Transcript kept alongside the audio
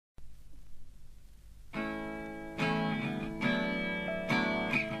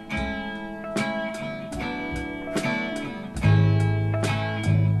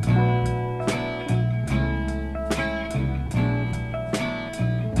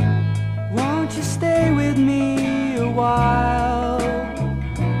Won't you stay with me a while?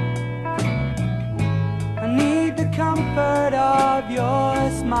 I need the comfort of your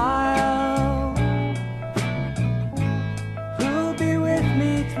smile. Who'll be with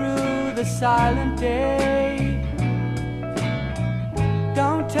me through the silent day?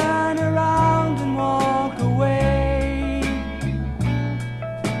 Don't turn around and walk away.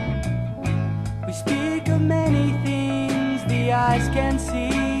 We speak of many things the eyes can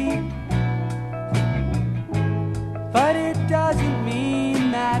see, but it doesn't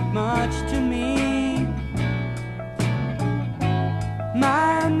mean that much to me.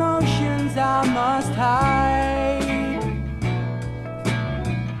 My emotions I must hide,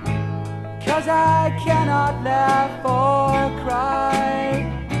 'cause I cannot laugh or cry.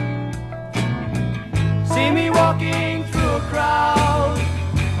 See me walking through a crowd,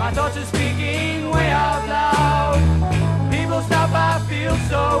 my thoughts are speaking way out loud. People stop, I feel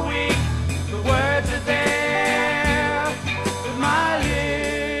so weak, the words are there, but my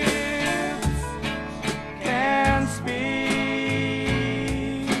lips can't speak.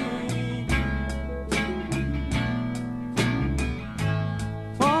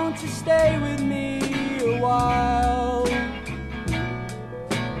 Won't you stay with me a while?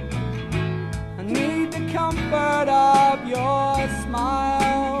 I need the comfort of your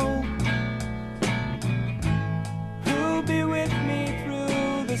smile. Who'll be with me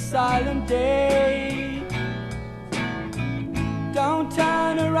through the silent day? Don't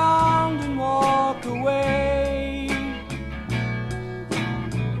turn around and walk away.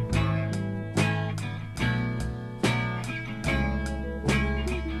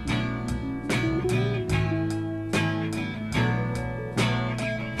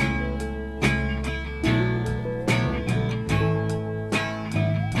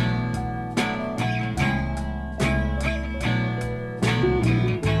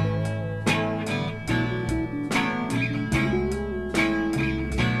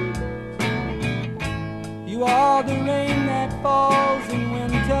 You are the rain that falls in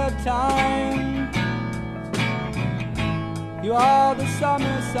winter time. You are the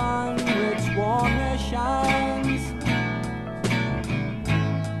summer sun which warmly shines.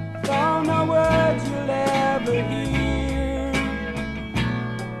 Though no words you'll ever hear,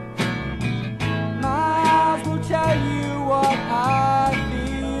 my eyes will tell you what I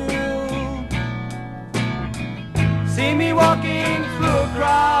feel. See me walking through a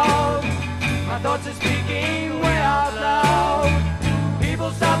crowd, my thoughts are speaking way out loud.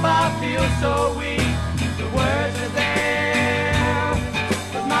 People stop, I feel so weak, the words are there,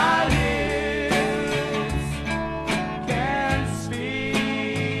 but my lips can't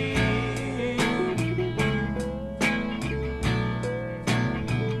speak.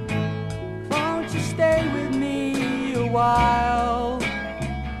 Won't you stay with me a while?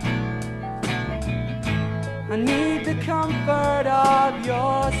 I need the comfort of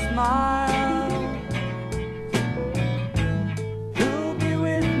your smile. You'll be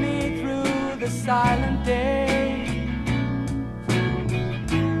with me through the silent day.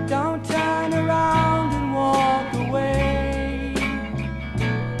 Don't turn around and walk away.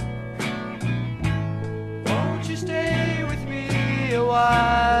 Won't you stay with me a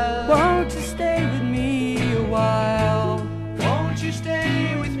while? Won't you stay with me a while? Won't you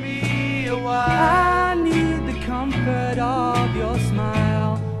stay with me a while? I need the comfort of your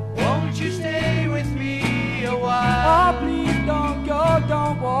smile. Won't you stay with me a while? Oh, please don't go,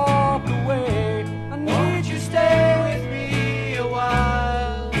 don't walk